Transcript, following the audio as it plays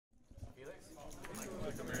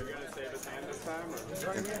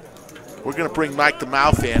We're going to bring Mike the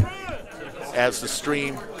Mouth in as the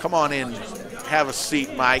stream. Come on in. Have a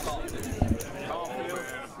seat, Mike.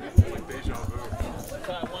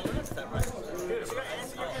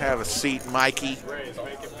 Have a seat, Mikey.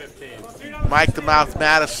 Mike the Mouth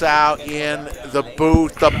Matusow in the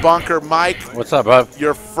booth, the bunker. Mike. What's up, bud?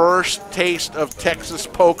 Your first taste of Texas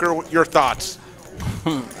poker. Your thoughts?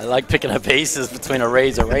 I like picking up aces between a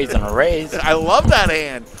raise, and a raise. I love that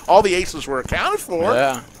hand. All the aces were accounted for.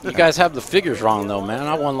 Yeah. You guys have the figures wrong, though, man.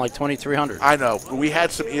 I won like 2,300. I know. We had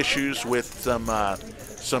some issues with some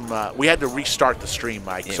we had to restart the stream,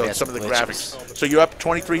 Mike, yeah, so some of the graphics. So you're up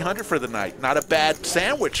 2,300 for the night. Not a bad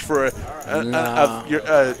sandwich for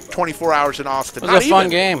 24 hours in Austin. It was a fun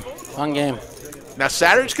game. Fun game. Now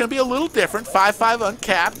Saturday's going to be a little different. 5-5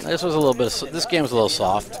 uncapped. This was a little bit. This game's a little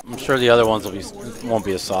soft. I'm sure the other ones won't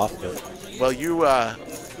be as soft. But well, you. I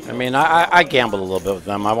mean, I gambled a little bit with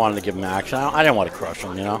them. I wanted to give them action. I didn't want to crush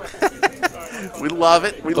them, you know. We love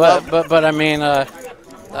it. We love it. But I mean, you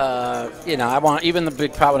know, I want even the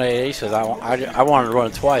big pot with aces. I wanted to run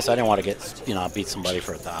it twice. I didn't want to get beat somebody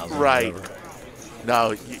for 1,000. Right.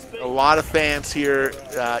 No, a lot of fans here.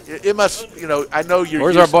 It must, I know you're.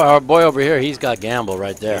 Where's our boy over here? He's got gamble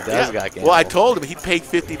right there. Got gamble. Well, I told him he paid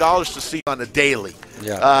 $50 to see on the daily.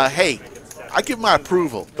 Yeah. Hey, I give my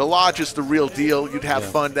approval. The lodge is the real deal. You'd have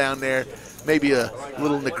fun down there. Maybe a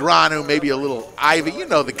little Negrano, maybe a little Ivy. You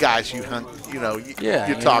know the guys you hunt. You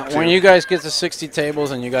talk to. When you guys get to 60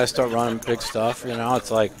 tables and you guys start running big stuff,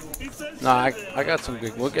 it's like, no, I got some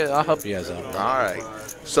good. I'll help you guys out. All right.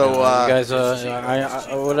 So you guys,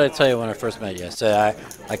 what did I tell you when I first met you? I said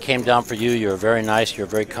I came down for you. You were very nice. You're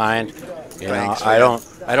very kind. Thanks, I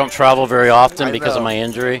don't travel very often because of my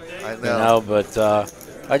injury. I know. But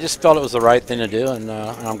I just felt it was the right thing to do, and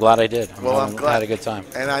I'm glad I did. I'm glad. I had a good time.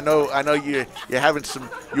 And I know you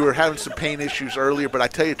were having some pain issues earlier, but I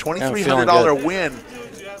tell you, $2,300 win,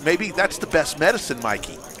 maybe that's the best medicine,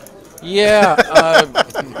 Mikey. Yeah,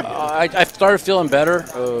 I started feeling better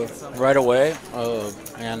right away,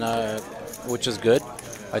 and which is good.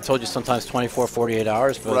 I told you sometimes 24, 48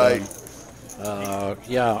 hours, but right.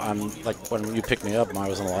 Yeah, I'm like when you picked me up, I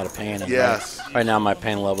was in a lot of pain. And yes. Right now, my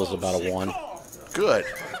pain level is about a 1. Good.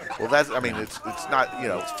 Well, it's not,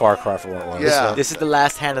 It's far cry from what it was. Yeah. This is the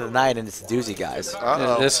last hand of the night, and it's a doozy, guys.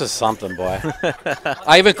 This is something, boy.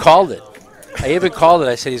 I even called it. I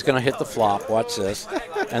said he's going to hit the flop. Watch this.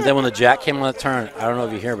 And then when the jack came on the turn, I don't know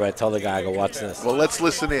if you hear, but I tell the guy, I go, watch this. Well, let's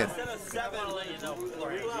listen in.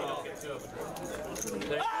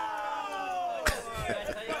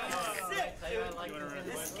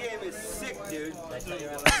 This game is sick, dude.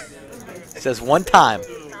 It says one time.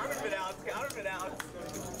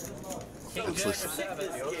 Let's listen.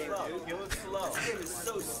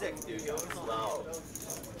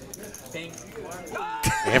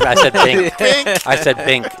 I said bink. I said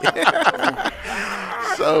bink.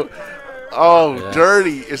 So,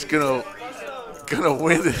 Dirty is gonna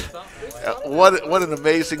win it. What an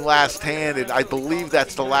amazing last hand, and I believe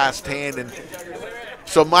that's the last hand. And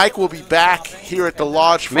so Mike will be back here at the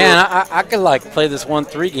lodge. Man, I could play this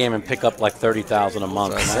 1-3 game and pick up like $30,000 a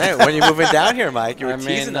month. When you're moving down here, Mike, you were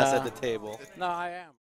teasing us at the table. No, I am.